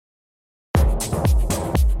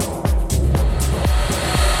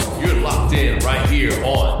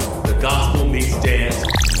on the Gospel Meets Dance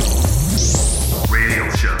radio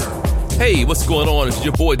show. Hey, what's going on? It's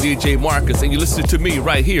your boy DJ Marcus, and you're listening to me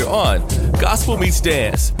right here on Gospel Meets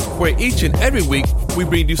Dance, where each and every week we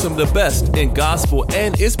bring you some of the best in gospel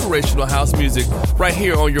and inspirational house music right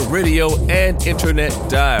here on your radio and internet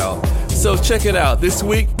dial. So check it out. This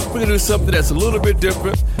week, we're going to do something that's a little bit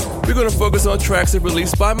different. We're going to focus on tracks that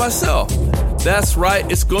released by myself. That's right,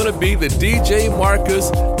 it's going to be the DJ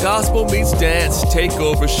Marcus Gospel Meets Dance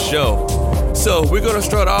Takeover Show. So we're going to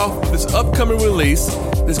start off with this upcoming release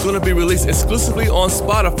that's going to be released exclusively on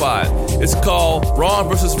Spotify. It's called Wrong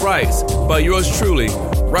vs. Rights by yours truly,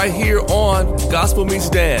 right here on Gospel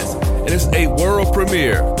Meets Dance. And it's a world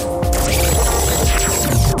premiere.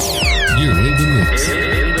 You're in the mix.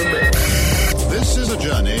 This is a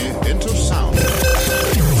journey into sound.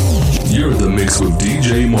 You're in the mix with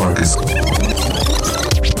DJ Marcus. DJ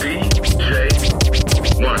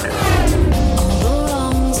Marcus.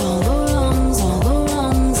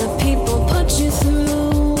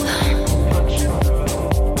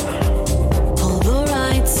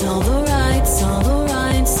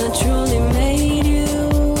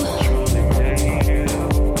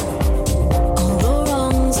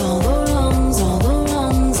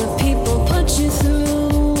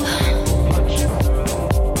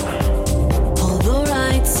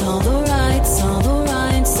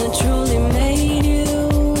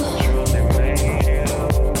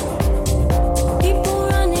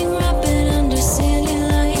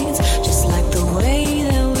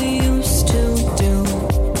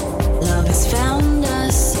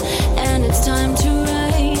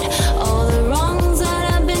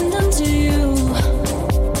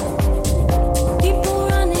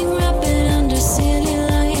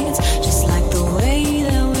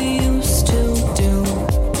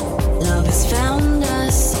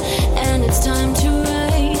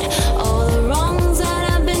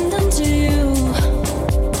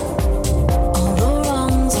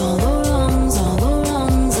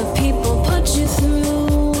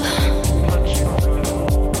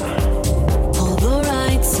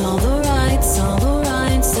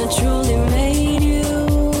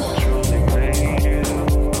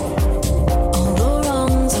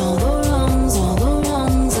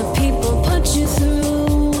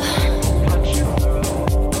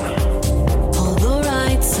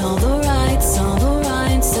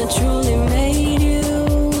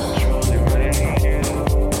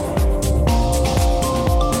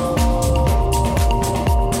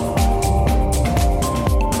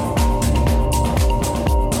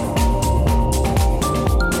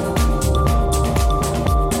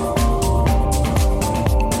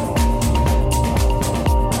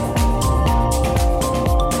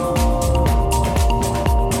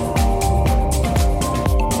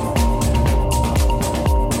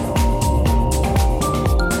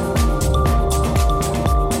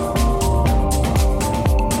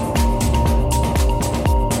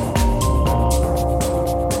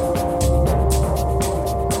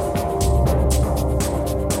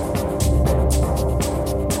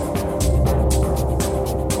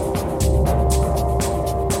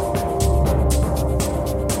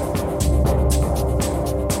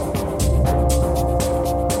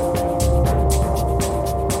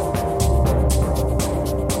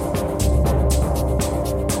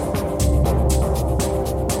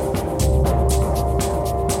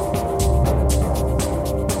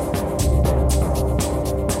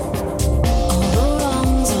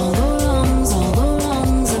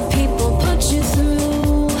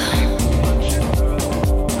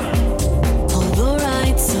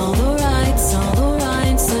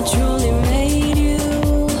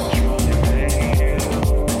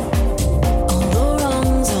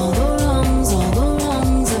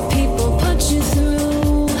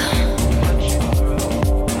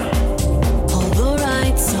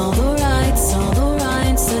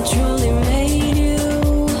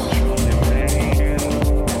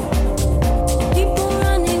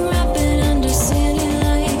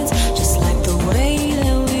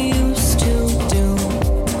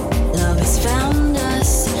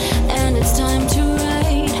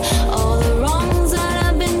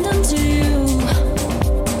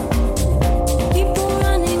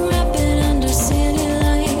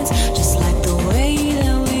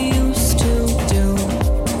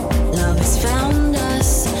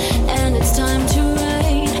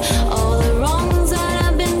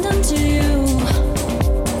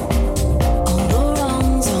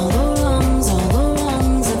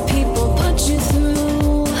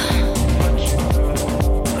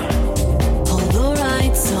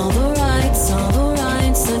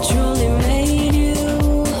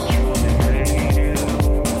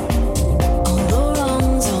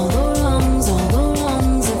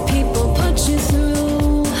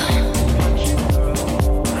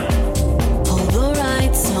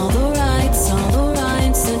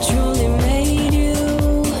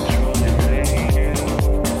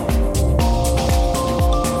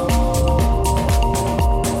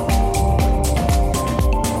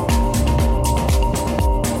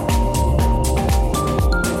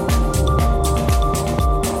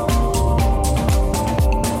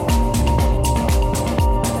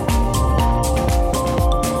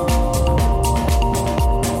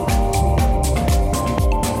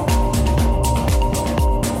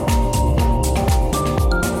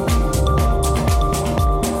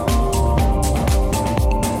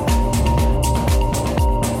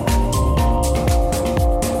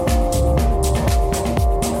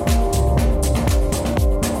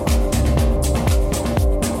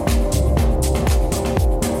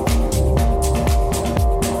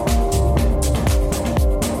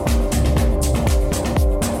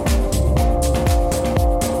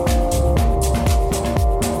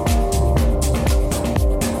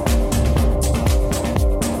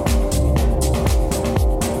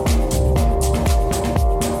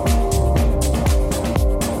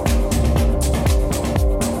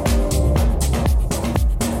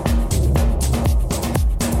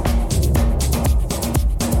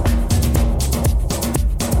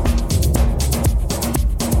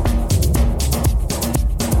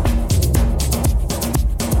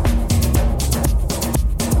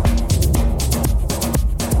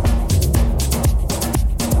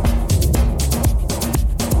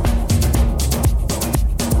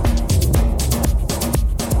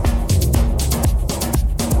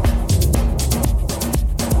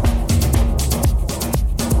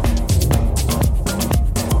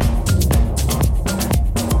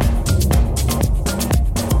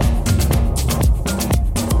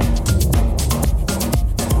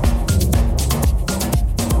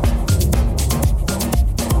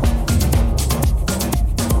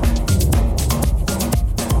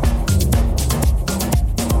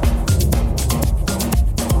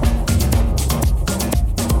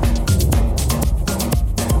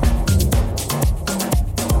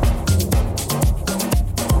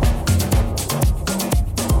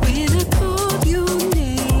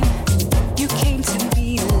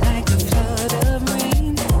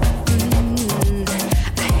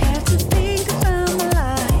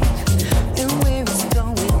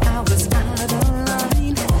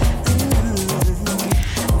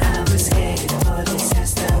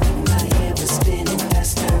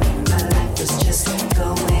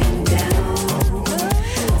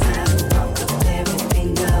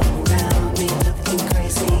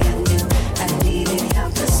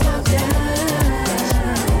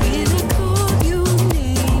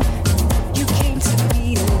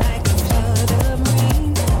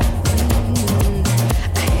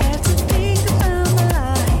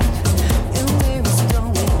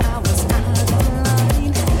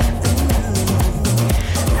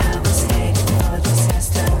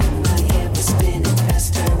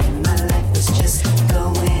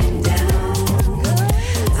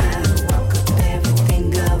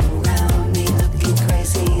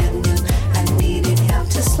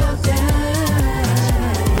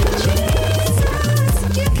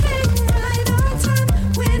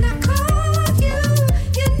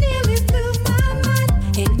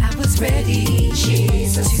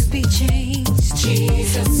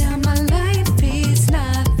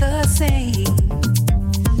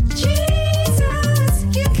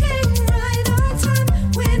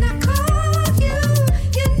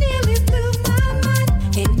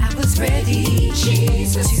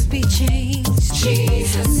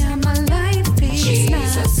 Now my life is not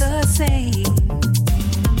the same.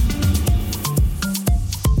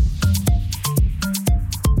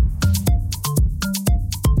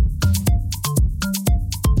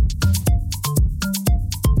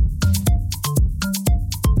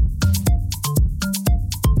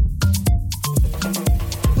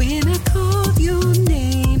 When I called your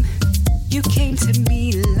name, you came to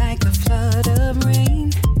me like a flood of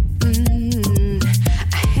rain.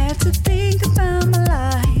 I had to think about my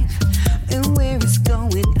life and where it's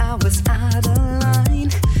going. I was out of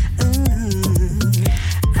line.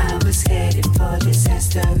 I was headed for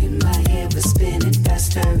disaster. In my head was spinning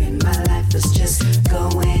faster, and my life was just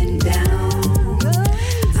going down.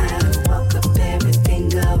 I woke up,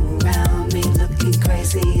 everything around me looking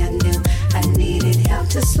crazy. I knew I needed help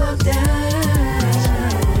to slow down.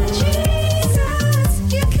 Jesus,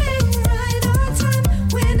 you came right on time.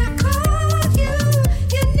 When I called you,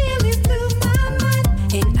 you nearly blew my mind.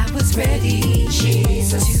 And I was ready,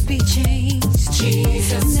 Jesus, to be changed.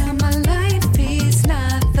 Jesus, now my life is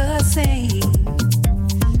not the same.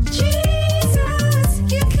 Jesus,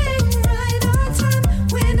 you came right on time.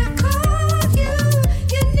 When I called you,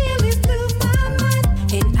 you nearly blew my mind.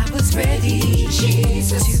 And I was ready,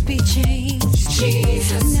 Jesus, to be changed.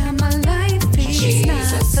 Jesus, now my life is not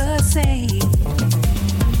the same.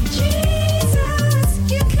 Jesus,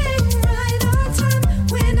 you came right on time.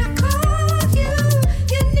 When I called you,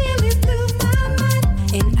 you nearly blew my mind.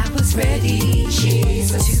 And I was ready,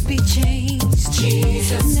 Jesus, to be changed.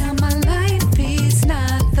 Jesus, now my life is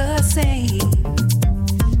not the same.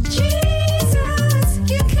 Jesus,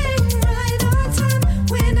 you came right on time.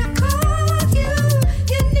 When I called you,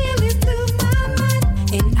 you nearly blew my mind.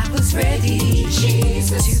 And I was ready,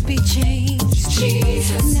 Jesus, to be changed.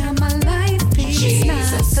 Jesus, now my life is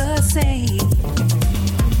not the same.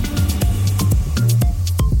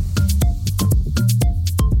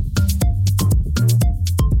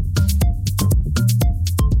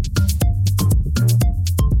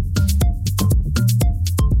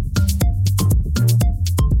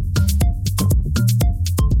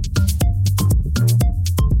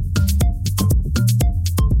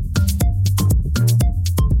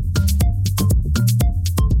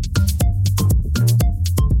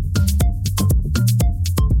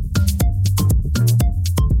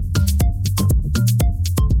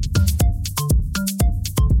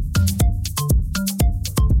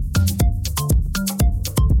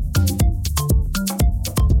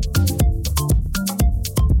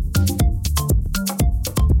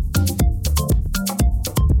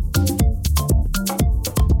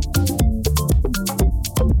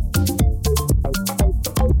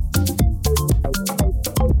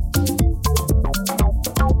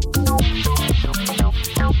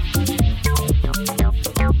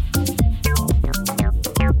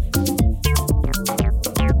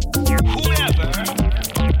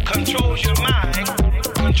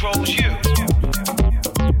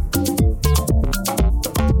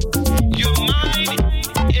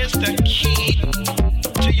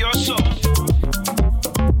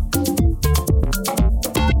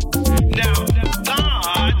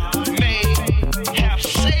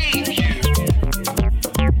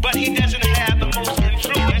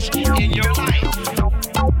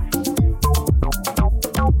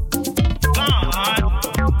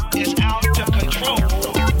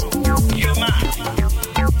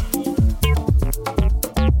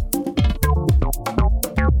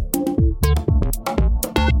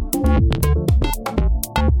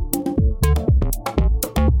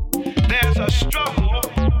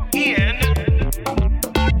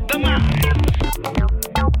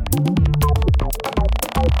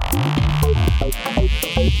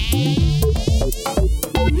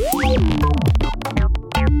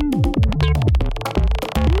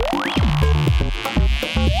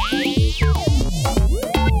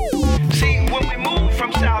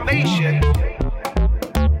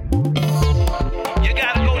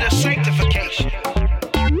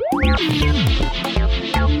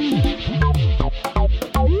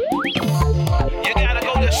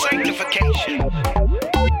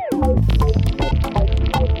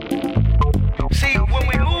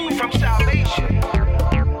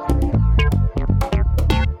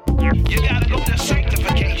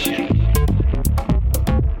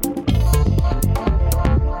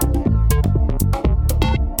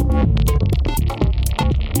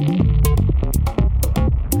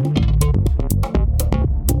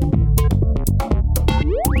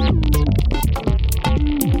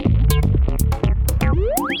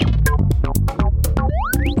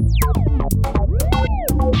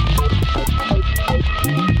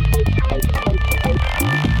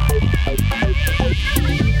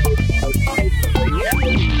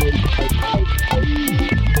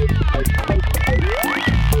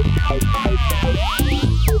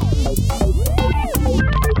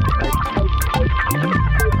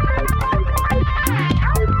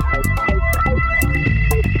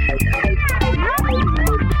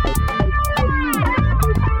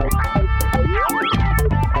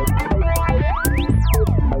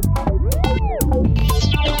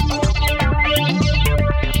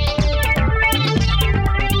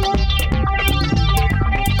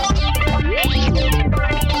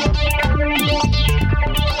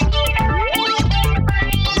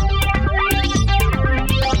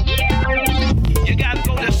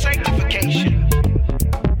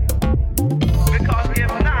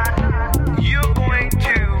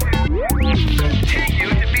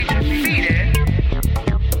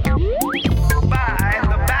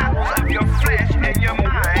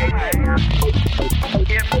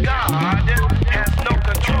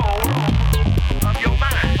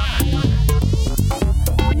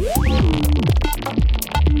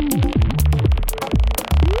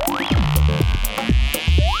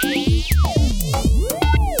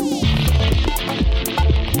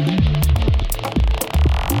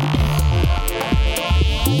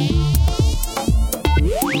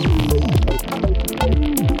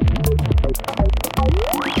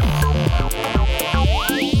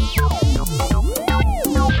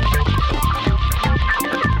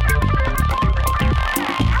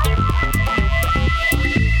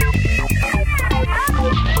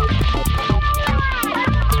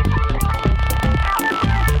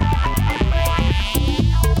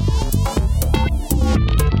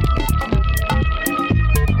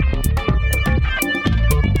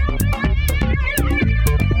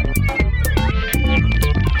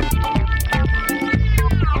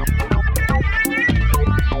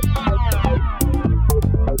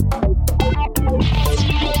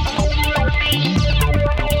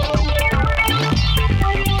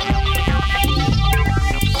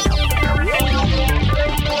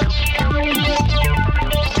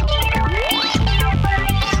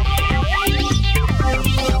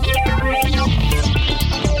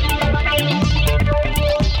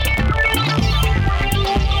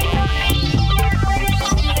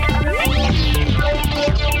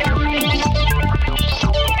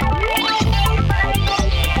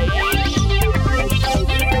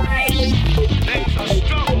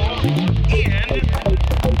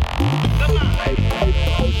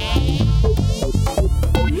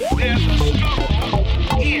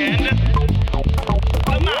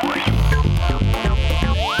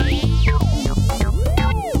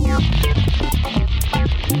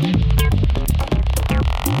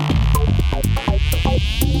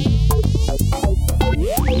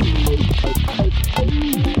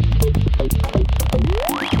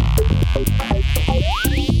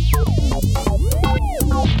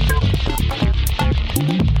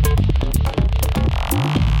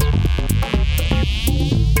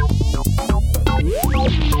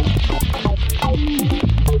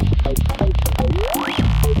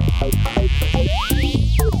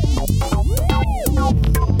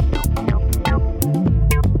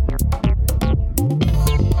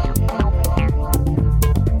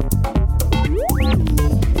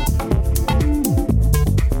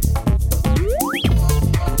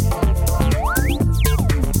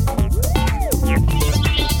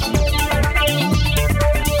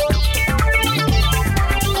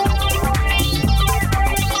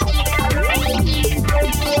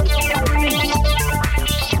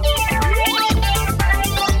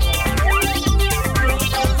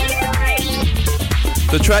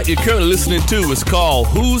 The track you're currently listening to is called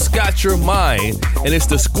Who's Got Your Mind, and it's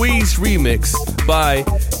the Squeeze remix by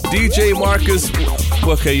DJ Marcus.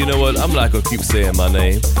 Okay, you know what? I'm not going to keep saying my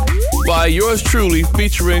name. By yours truly,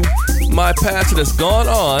 featuring my pastor that's gone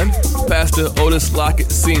on, Pastor Otis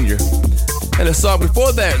Lockett Sr. And the song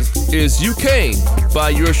before that is You Came by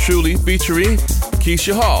yours truly, featuring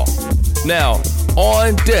Keisha Hall. Now,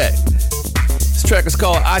 on deck, this track is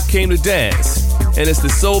called I Came to Dance, and it's the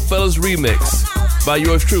Soul Fellas remix by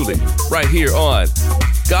yours truly, right here on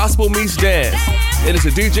Gospel Meets Dance. And it's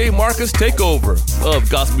a DJ Marcus takeover of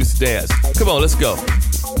Gospel Meets Dance. Come on, let's go.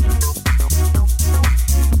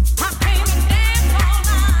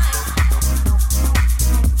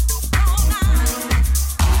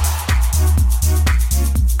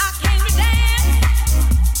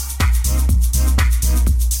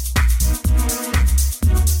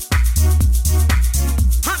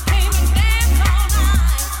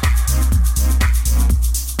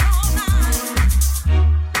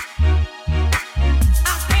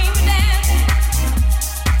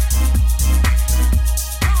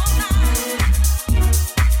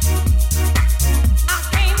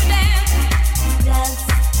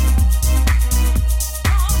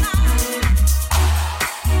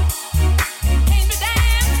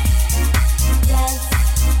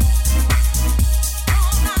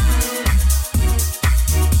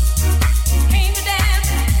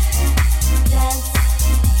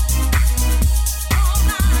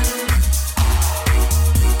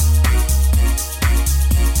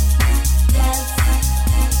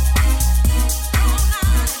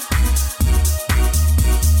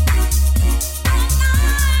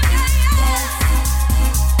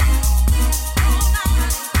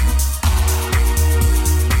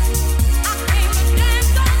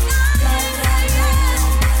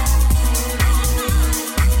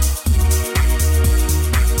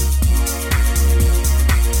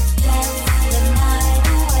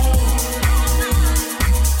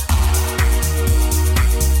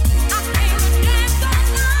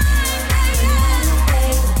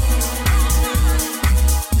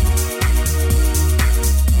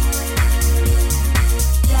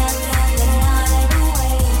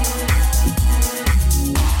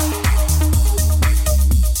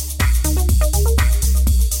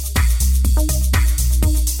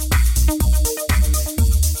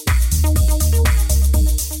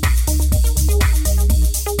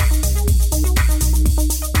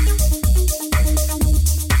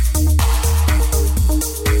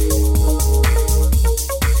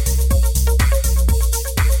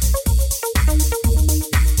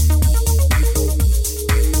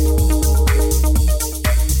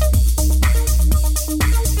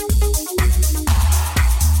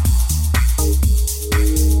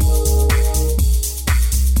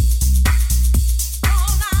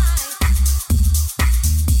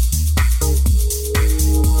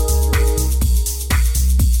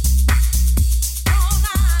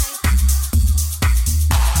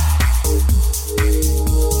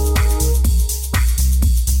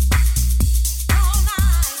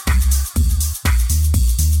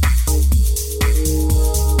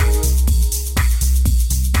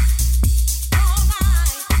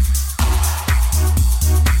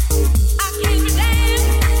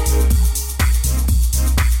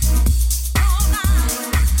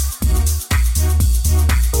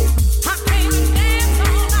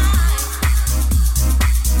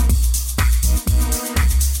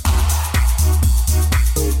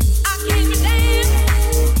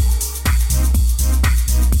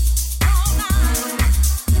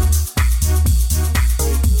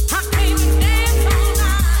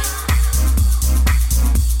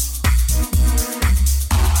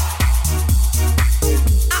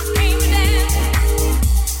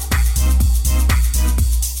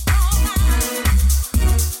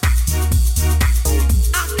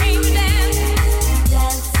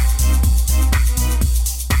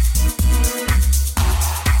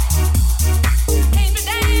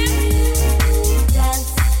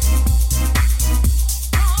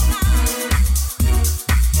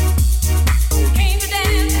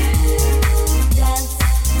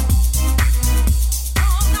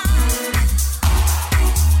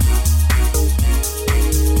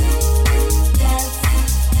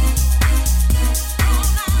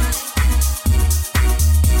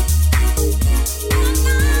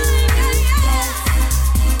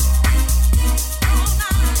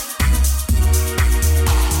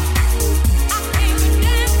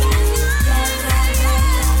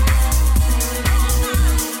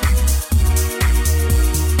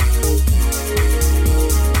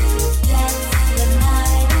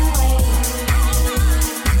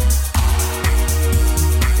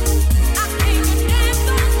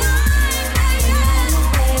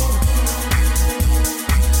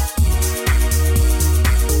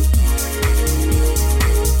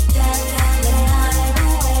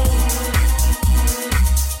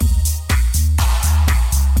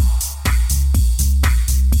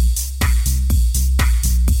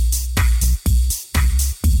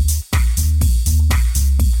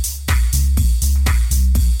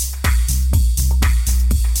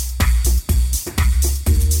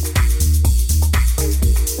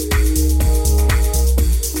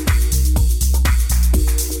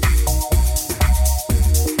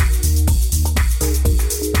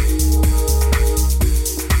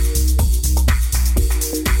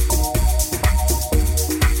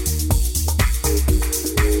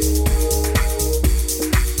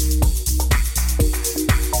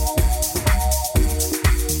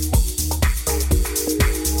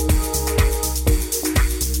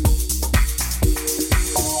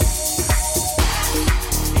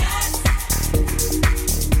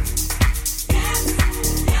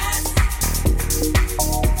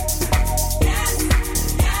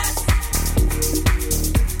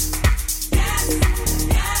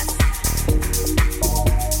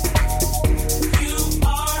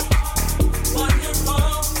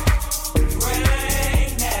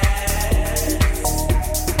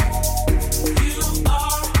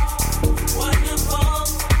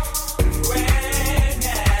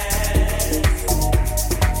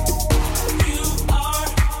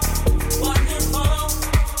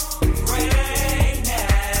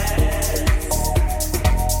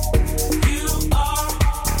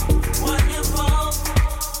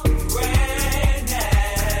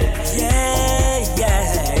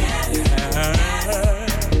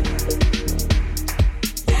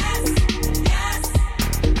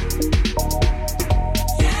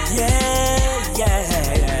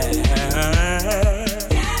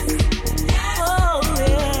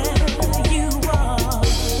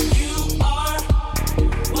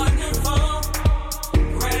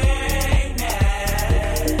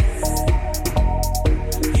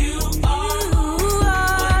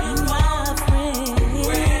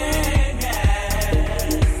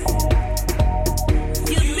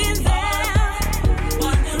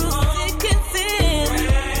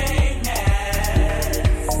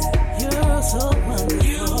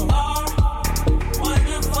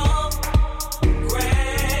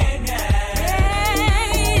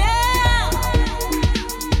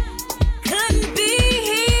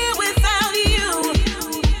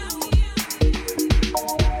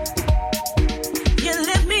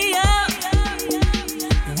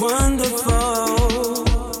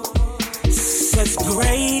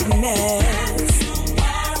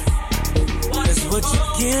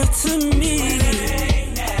 to me.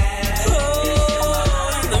 Oh,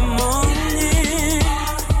 in the morning,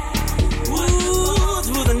 ooh,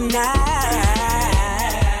 through the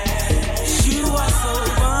night. You are so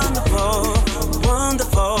wonderful,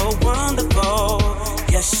 wonderful, wonderful.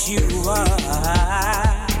 Yes, you are.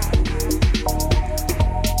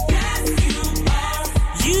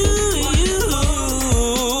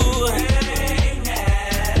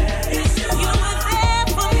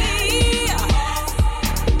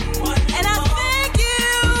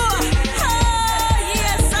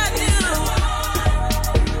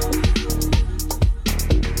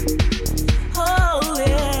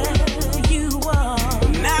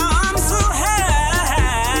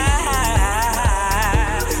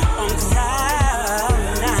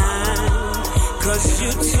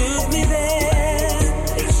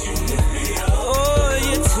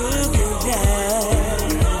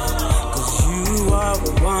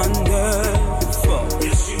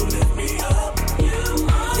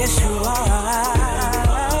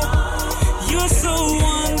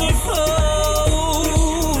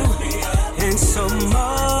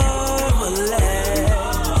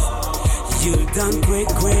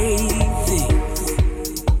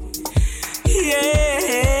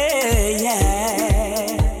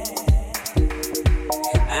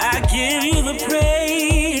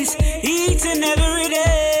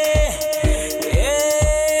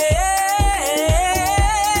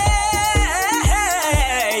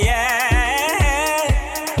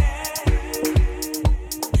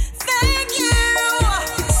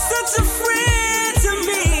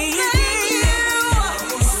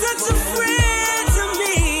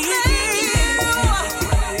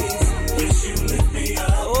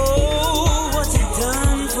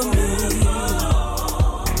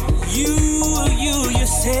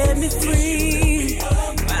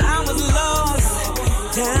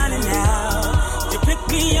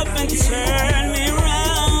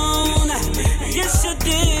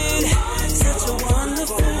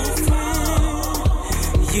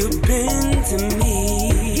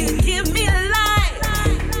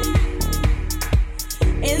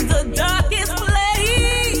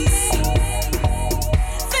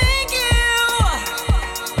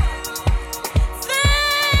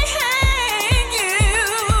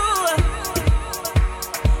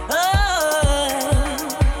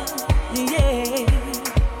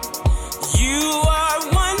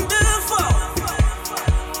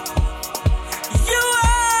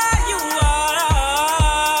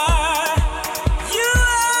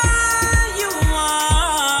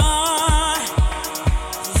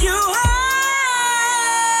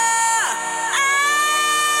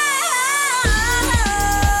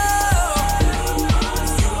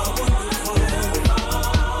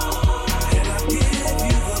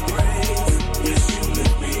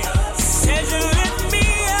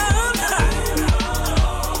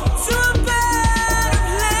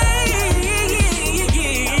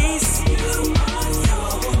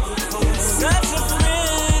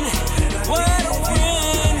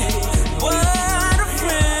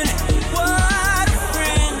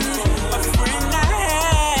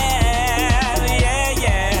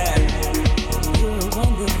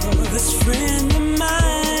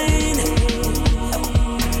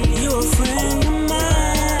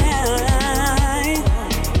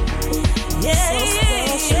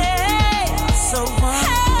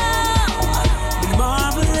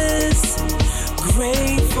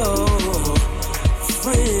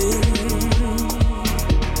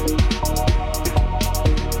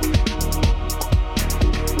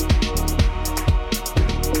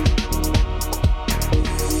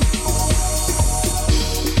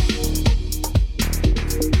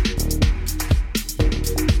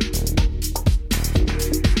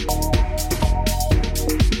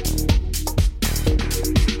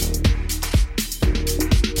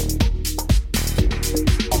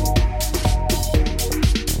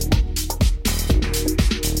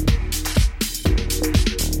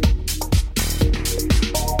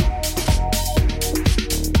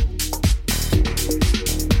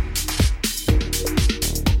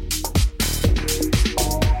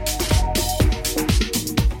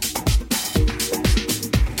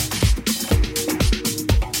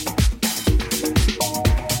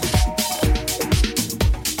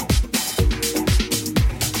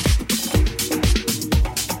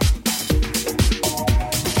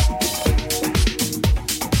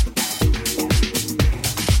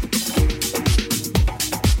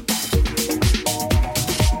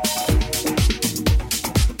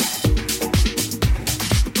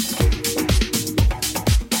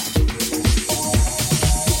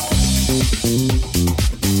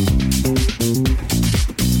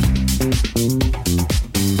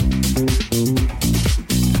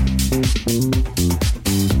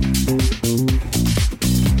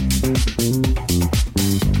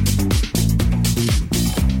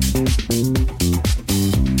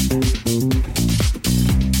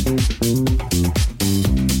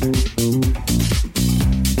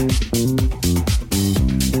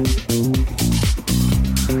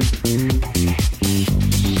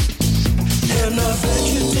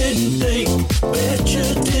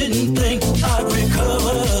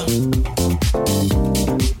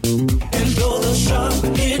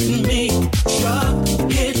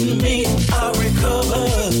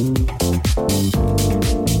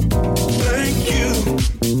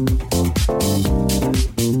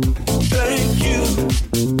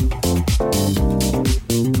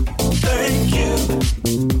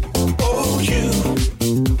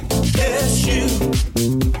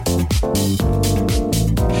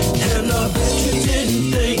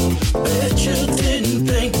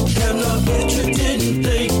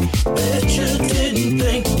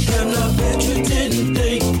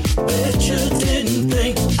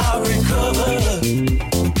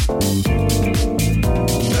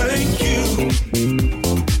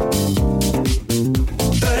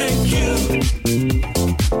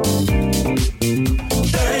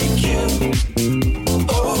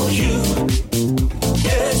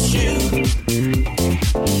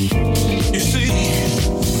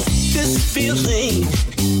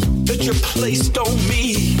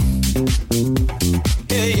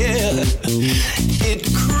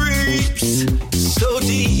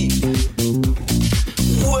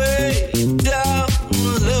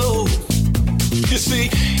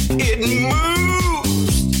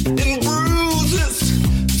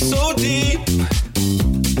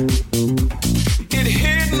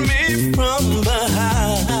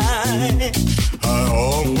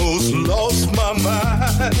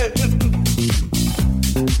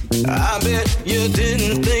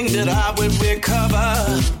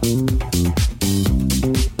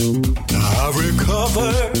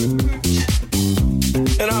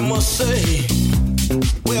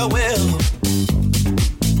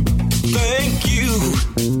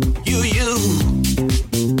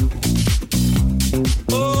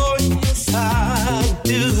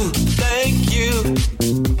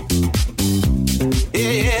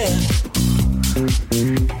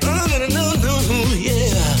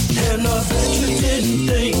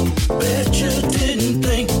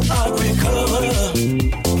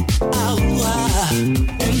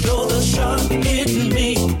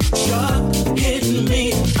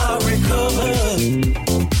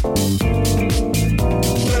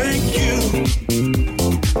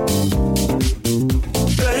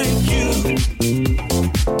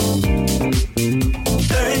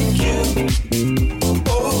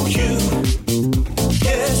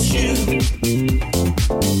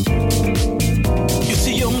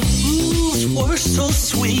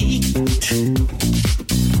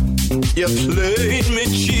 You played me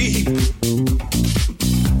cheap.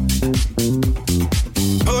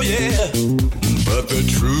 Oh yeah, but the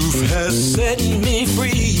truth has set me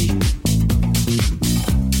free.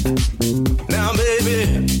 Now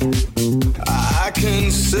baby, I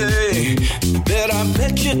can say that I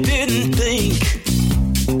bet you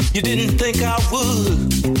didn't think I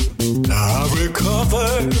would. I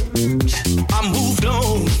recovered, I moved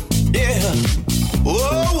on, yeah.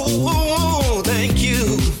 Oh, thank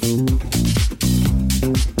you.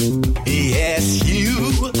 Yes, you.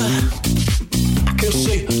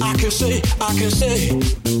 I can say,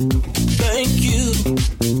 thank you.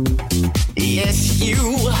 Yes, you.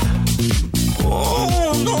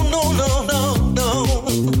 Oh, no.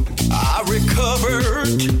 I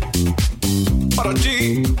recovered. What a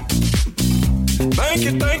D.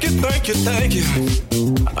 Thank you.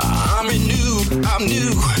 I'm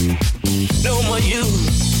new. No more you.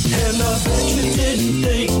 And I bet you didn't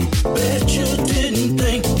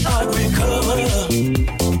think I'd recover.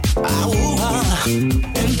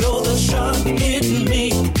 And though the shot hit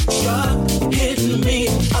me,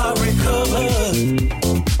 I recovered.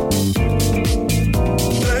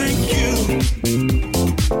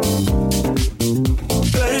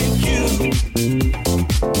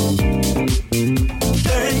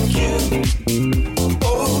 Thank you.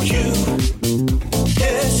 Oh, you.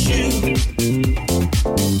 Yes, you.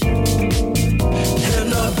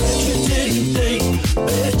 And I bet you didn't think,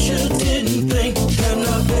 and I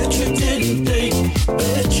bet you didn't think,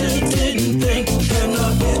 and I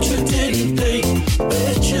bet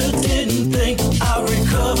you didn't think I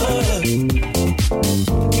recovered.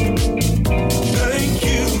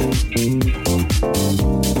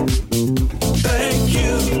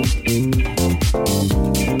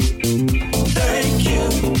 Thank you.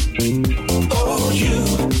 Oh, you.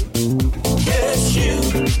 Yes, you.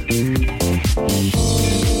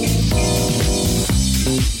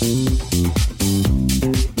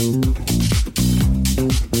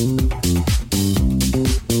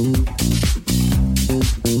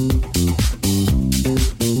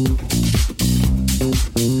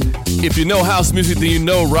 If you know house music, then you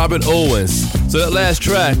know Robert Owens. So that last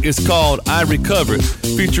track is called I Recovered,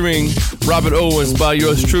 featuring Robert Owens by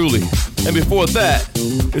yours truly. And before that,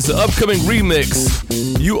 it's an upcoming remix,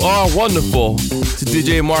 You Are Wonderful, to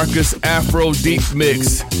DJ Marcus Afro Deep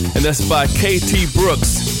Mix. And that's by KT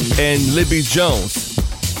Brooks and Libby Jones.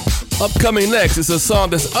 Upcoming next is a song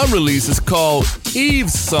that's unreleased. It's called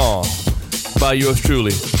Eve's Song by yours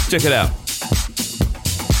truly. Check it out.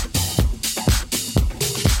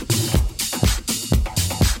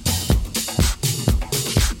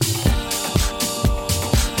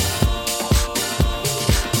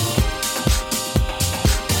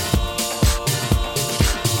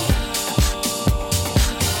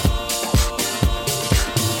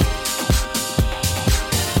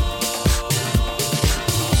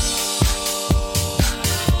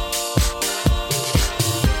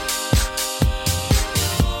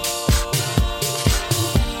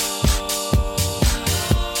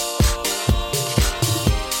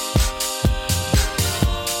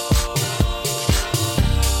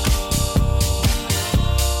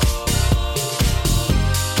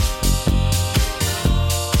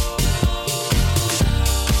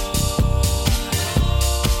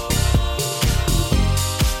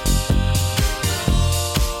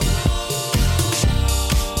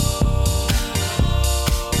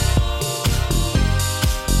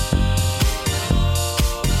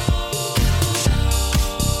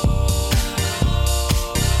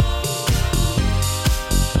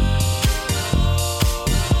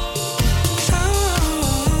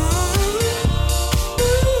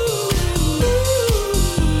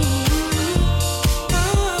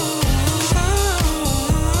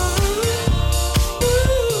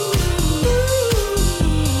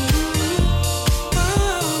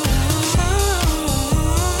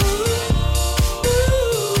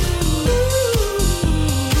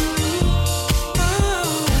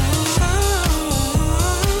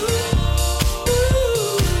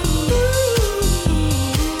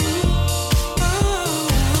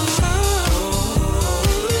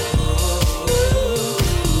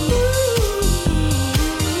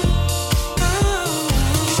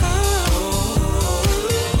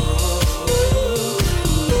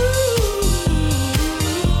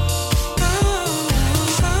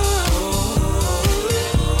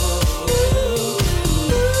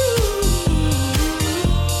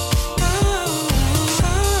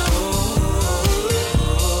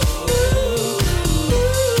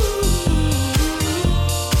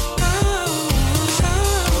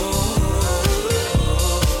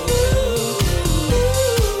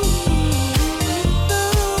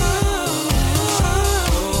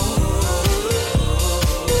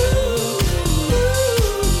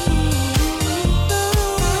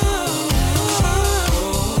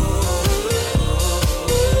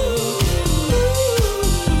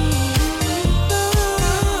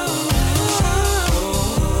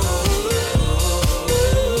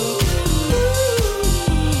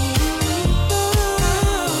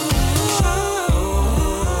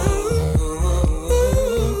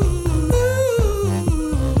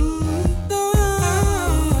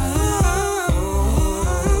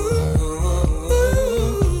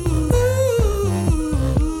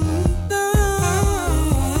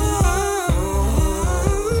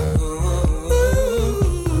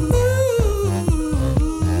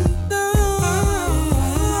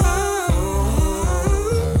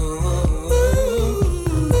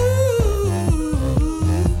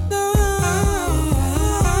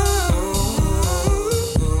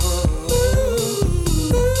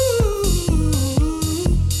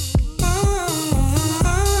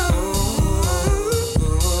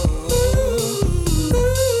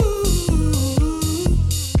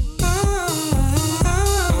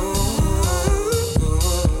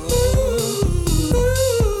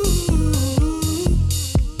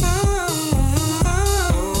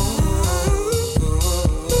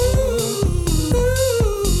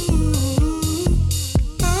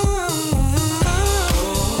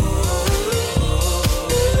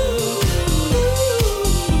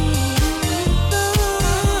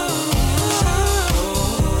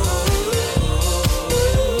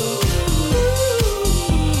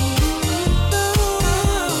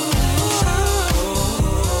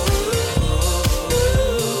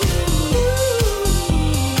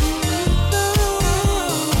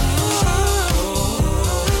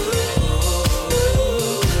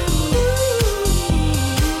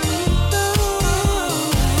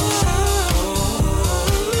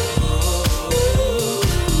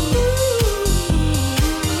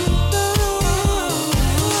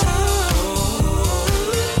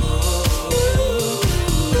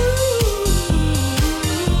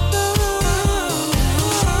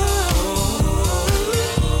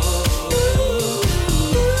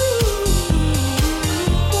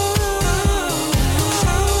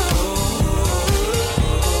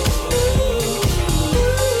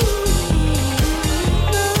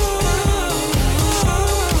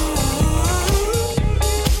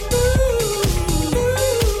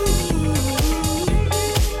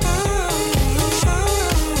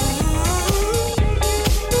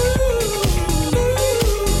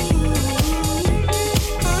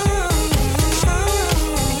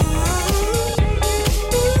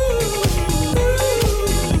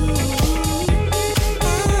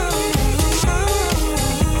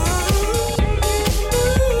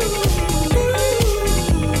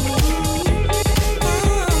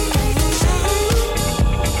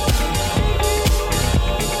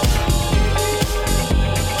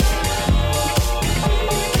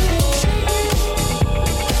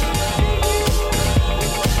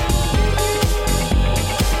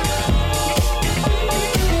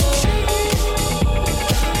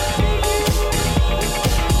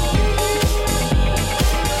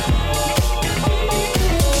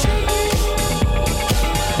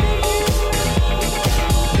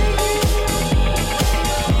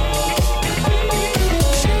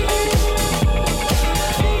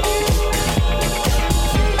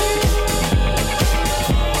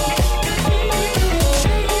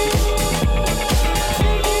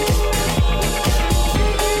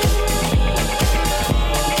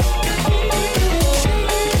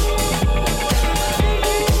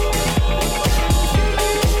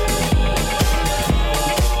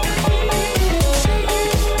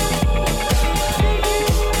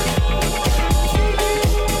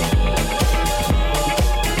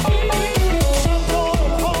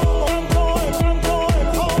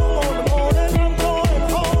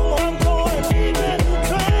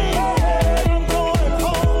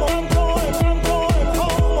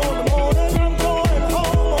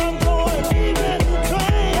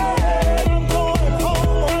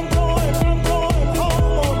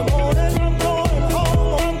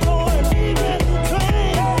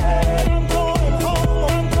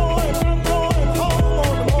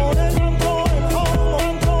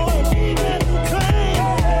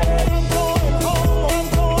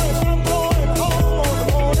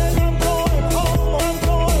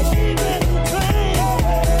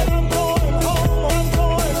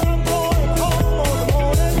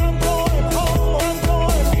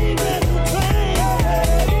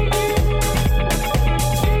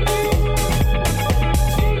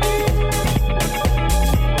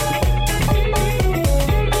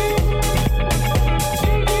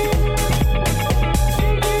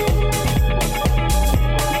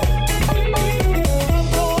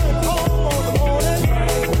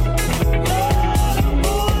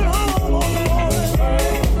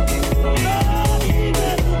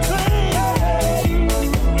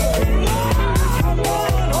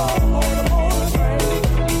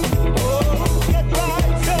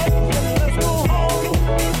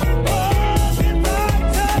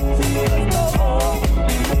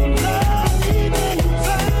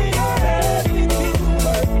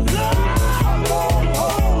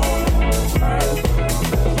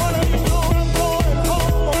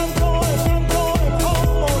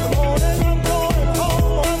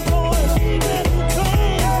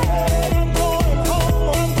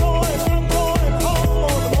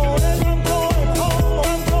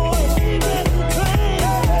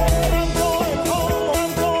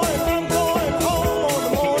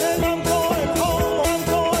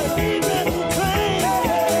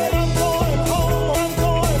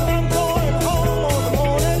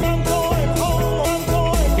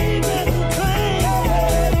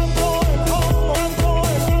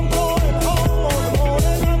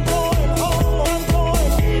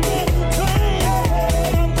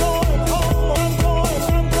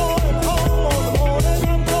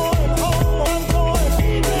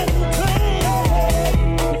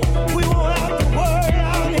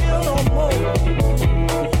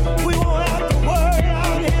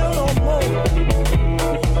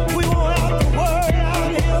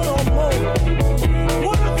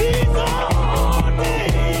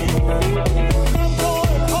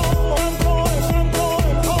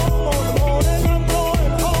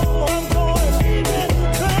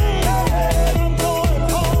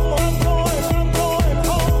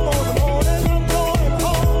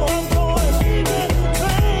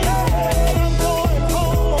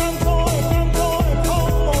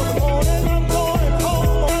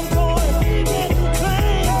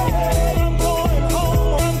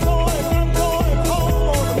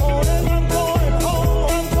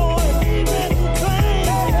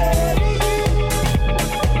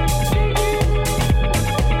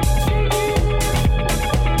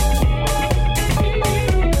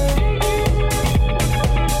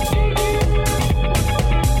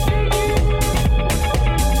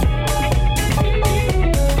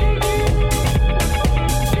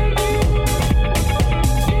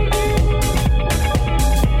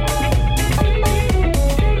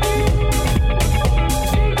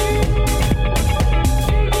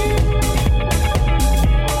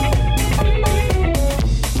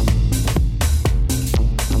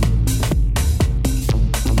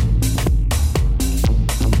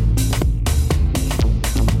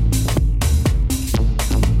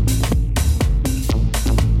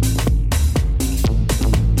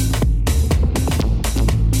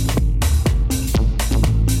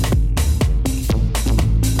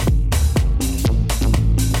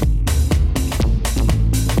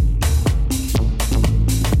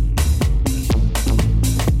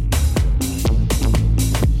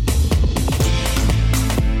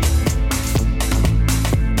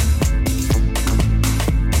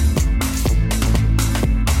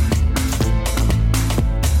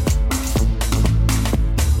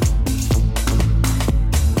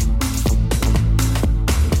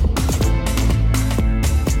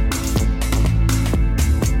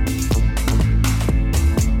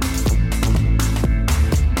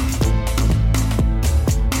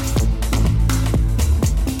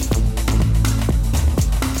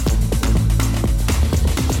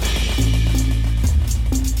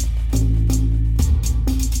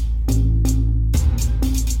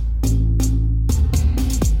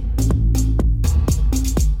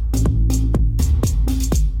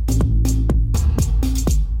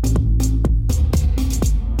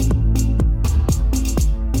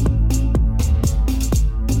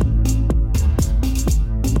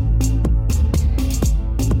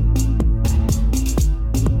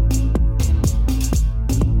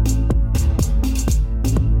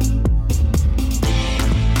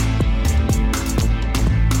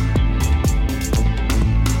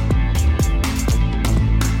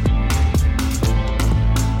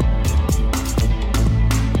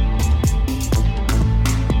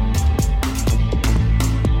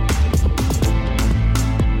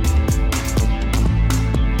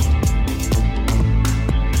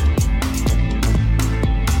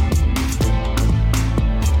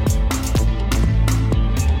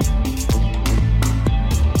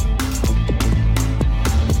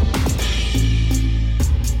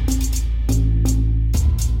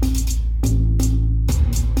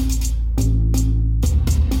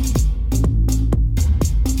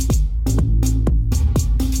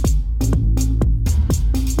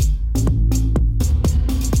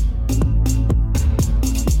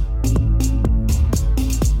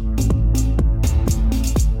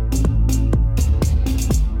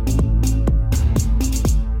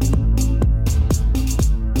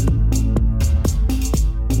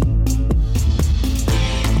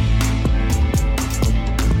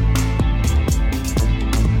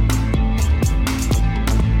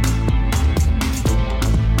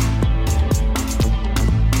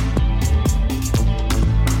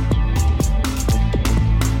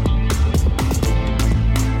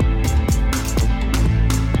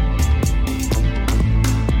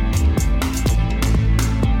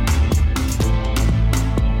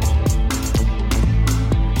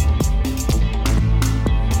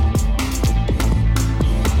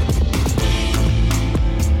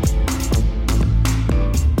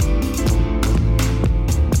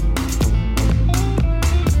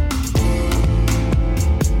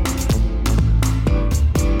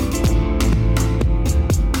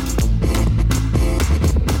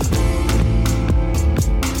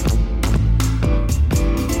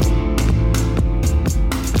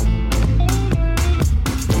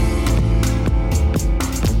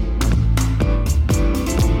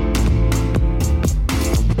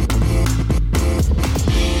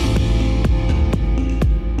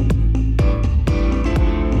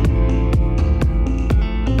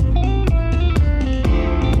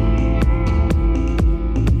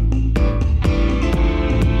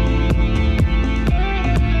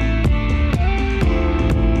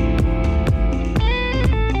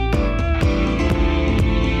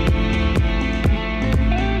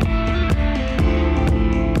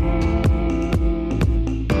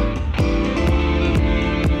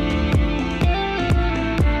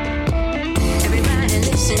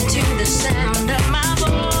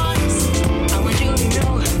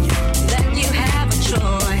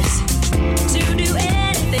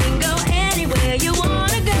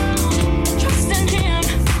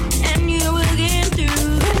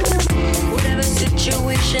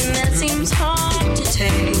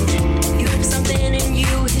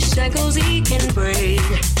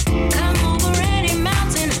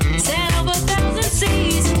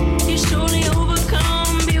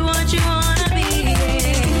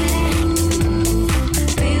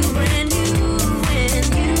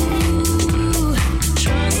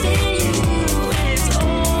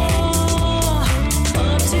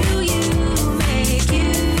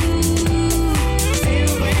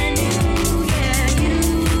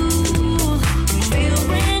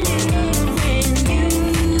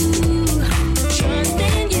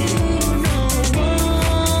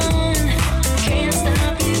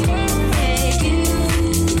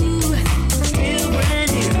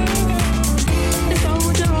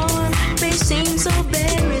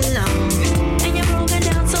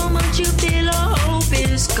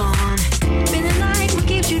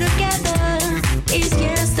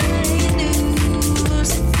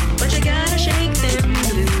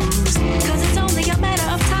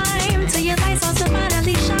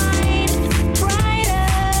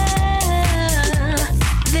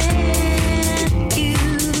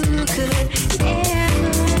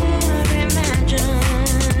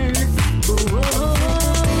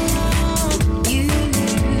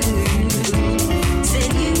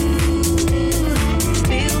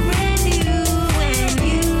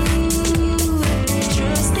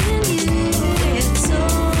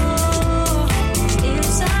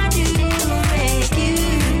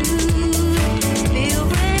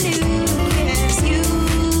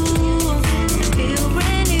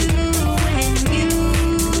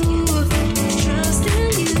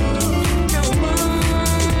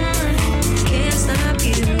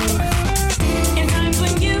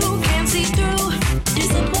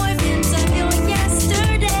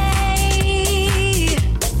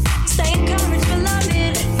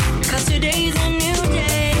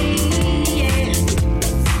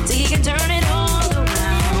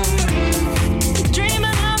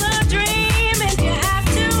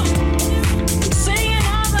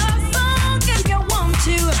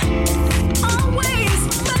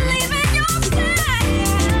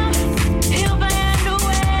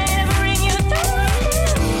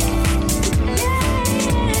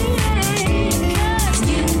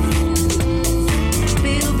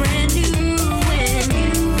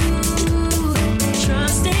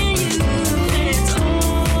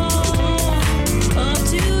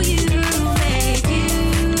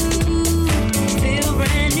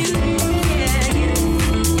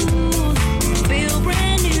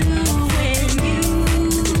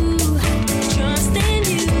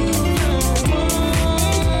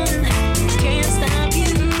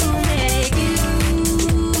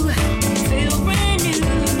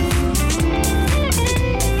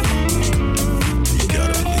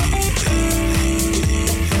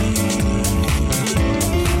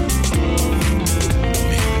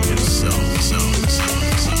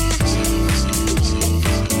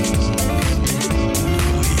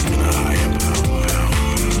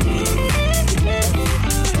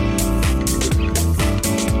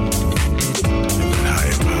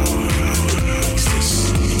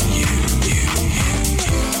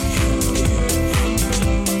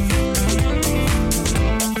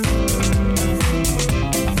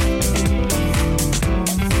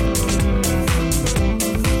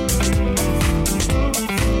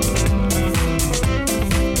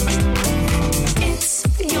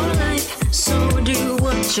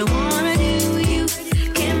 what you wanna do. You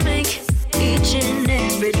can make each and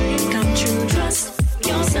every dream come true. Trust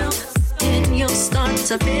yourself and you'll start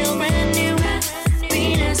to feel brand new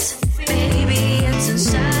happiness. Baby, it's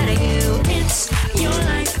inside of you. It's your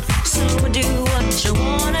life, so do what you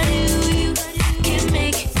wanna do. You can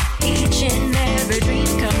make each and every dream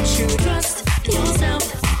come true. Trust yourself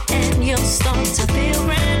and you'll start to feel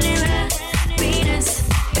brand new happiness.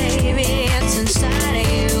 Baby, it's inside of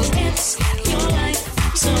you. It's your life,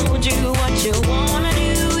 so do what you wanna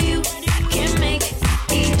do. You can make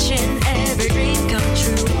each and every dream come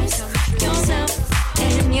true. Trust yourself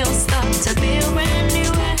and you'll start to feel brand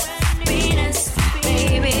new happiness.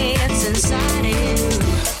 Baby, it's inside of you.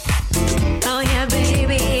 Oh yeah,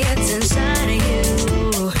 baby, it's inside of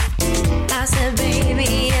you. I said, baby,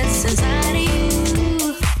 it's inside of you.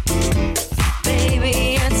 Baby,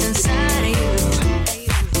 it's inside of you.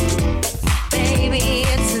 Baby,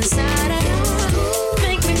 it's inside of you.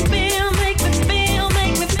 Make me feel, make me feel,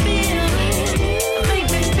 make me feel. Make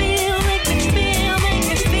me feel, make me feel, make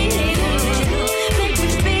me feel. Make me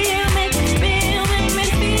feel, make me feel, make me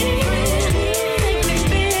feel. Make me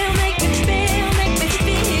feel, make me feel, make me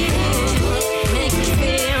feel. Make me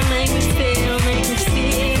feel, make me feel, make me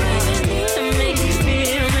feel. Make me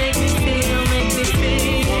feel, make me feel, make me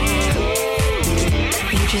feel.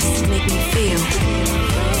 You just make me feel.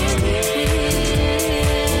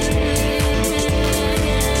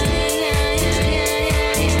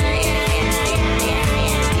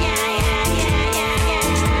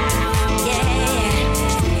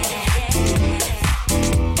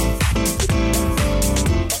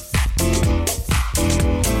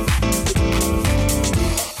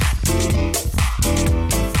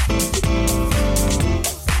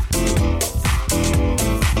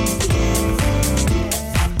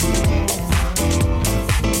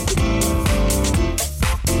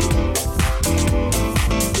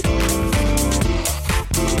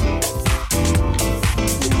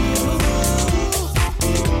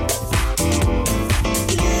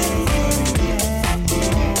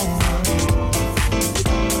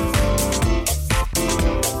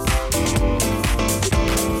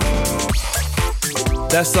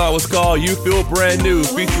 That song was called You Feel Brand New,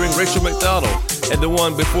 featuring Rachel McDonald. And the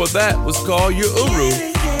one before that was called Your Uru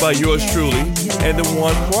by yours truly. And the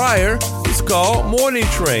one prior is called Morning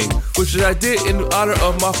Train, which I did in honor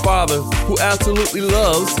of my father, who absolutely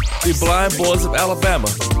loves the Blind Boys of Alabama.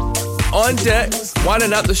 On deck,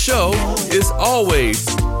 winding out the show, is Always,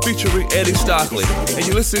 featuring Eddie Stockley. And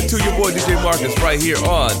you listen to your boy DJ Marcus right here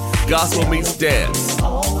on Gospel Meets Dance.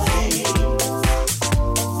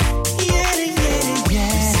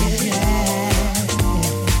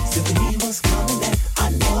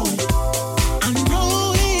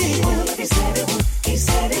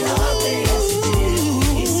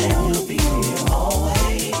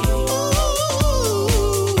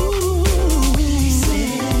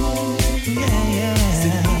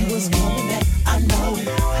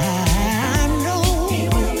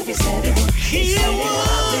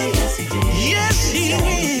 Yes, he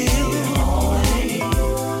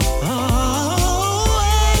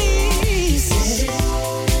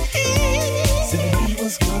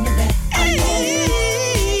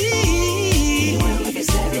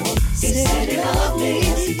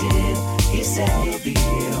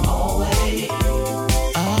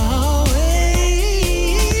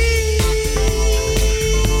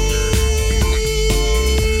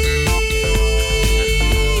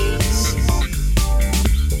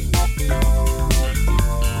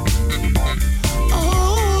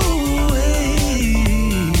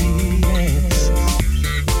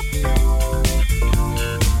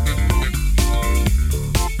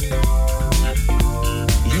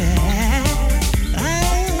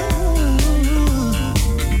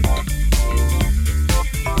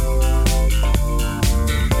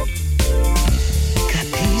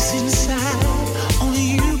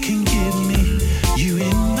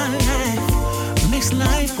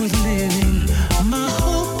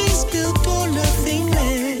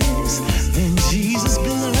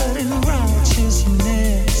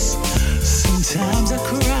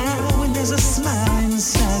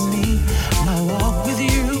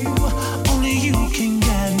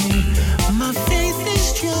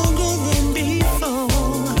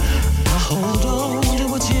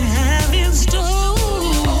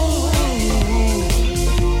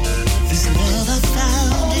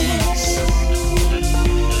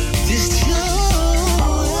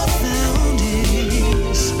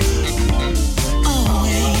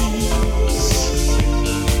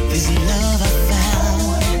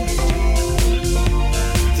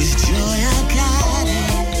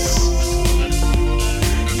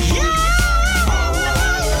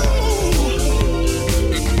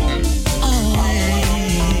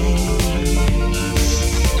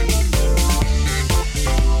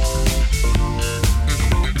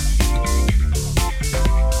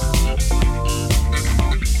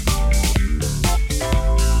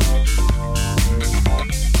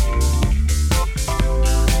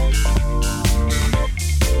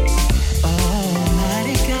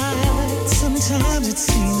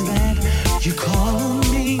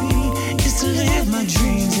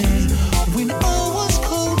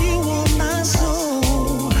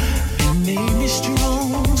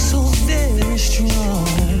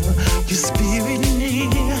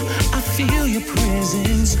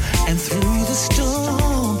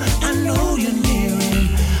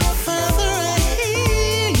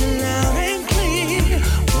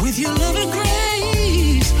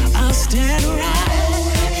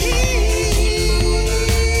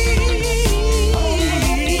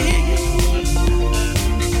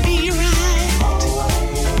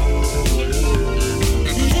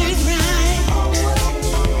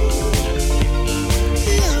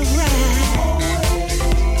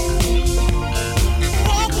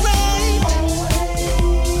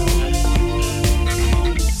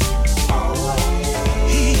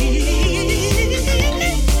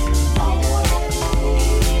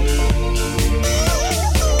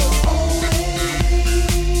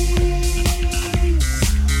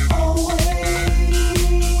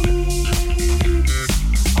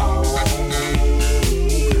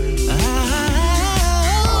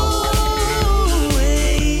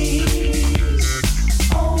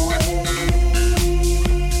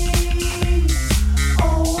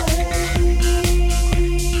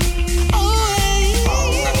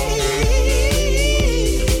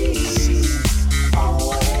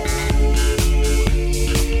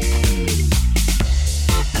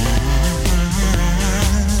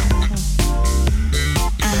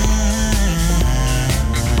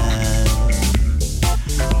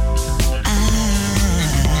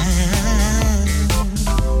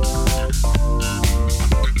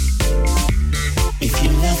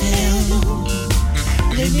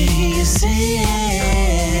Let me hear you say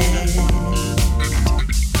it.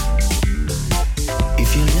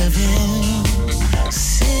 If you love him,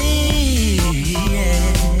 say it.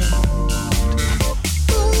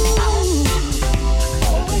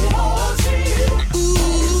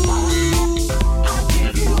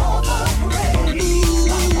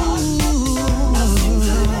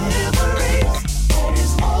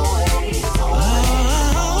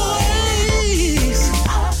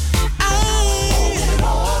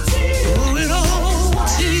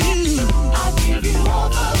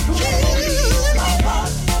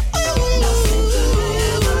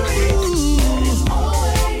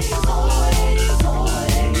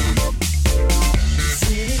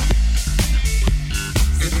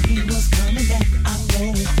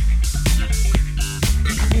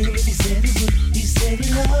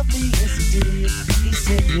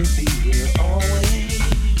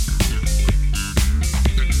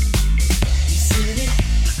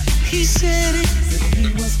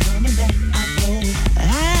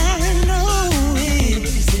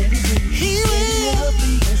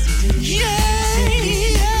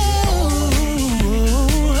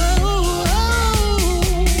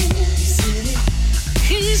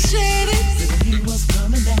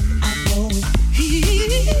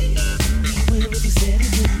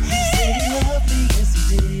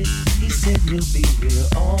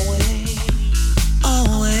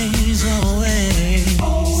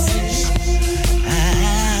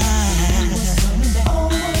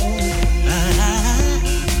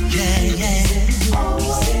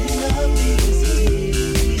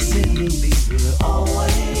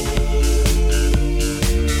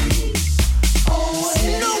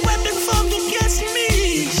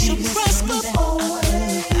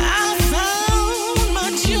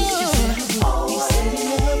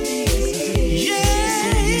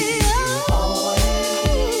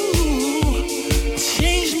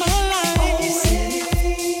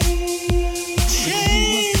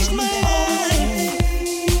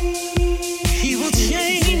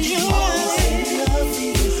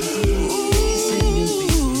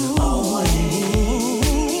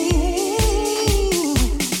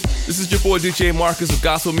 DJ Marcus of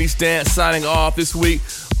Gospel Meets Dance signing off this week.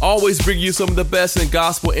 Always bring you some of the best in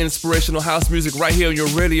gospel and inspirational house music right here on your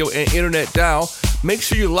radio and internet dial. Make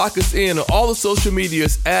sure you lock us in on all the social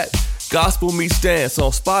medias at Gospel Meets Dance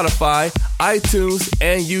on Spotify, iTunes,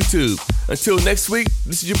 and YouTube. Until next week,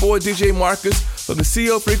 this is your boy DJ Marcus from the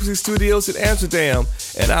CO Frequency Studios in Amsterdam,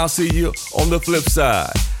 and I'll see you on the flip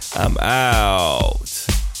side. I'm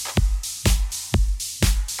out.